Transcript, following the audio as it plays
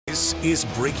is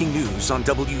breaking news on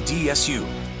WDSU.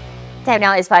 Time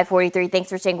now is 5:43. Thanks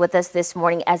for staying with us this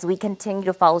morning as we continue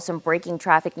to follow some breaking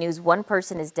traffic news. One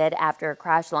person is dead after a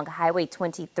crash along Highway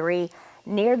 23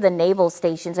 near the naval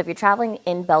station. So if you're traveling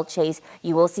in Belle Chasse,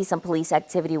 you will see some police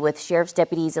activity with sheriff's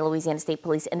deputies and Louisiana State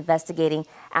Police investigating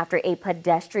after a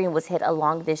pedestrian was hit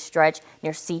along this stretch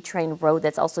near C-Train Road.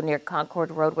 That's also near Concord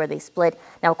Road where they split.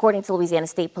 Now, according to Louisiana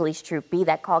State Police Troop B,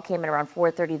 that call came in around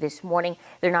 4:30 this morning.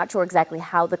 They're not sure exactly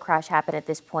how the crash happened at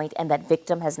this point, and that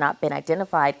victim has not been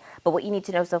identified. But what you need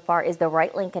to know so far is the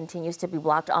right lane continues to be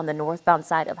blocked on the northbound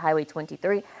side of Highway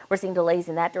 23. We're seeing delays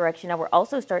in that direction. Now, we're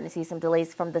also starting to see some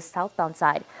delays from the southbound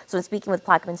side. So in speaking with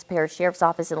Plaquemines Parish Sheriff's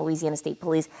Office and Louisiana State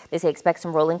Police, they say expect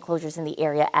some rolling closures in the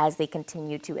area as they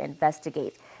continue to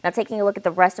investigate. Now, taking a look at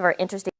the rest of our interstate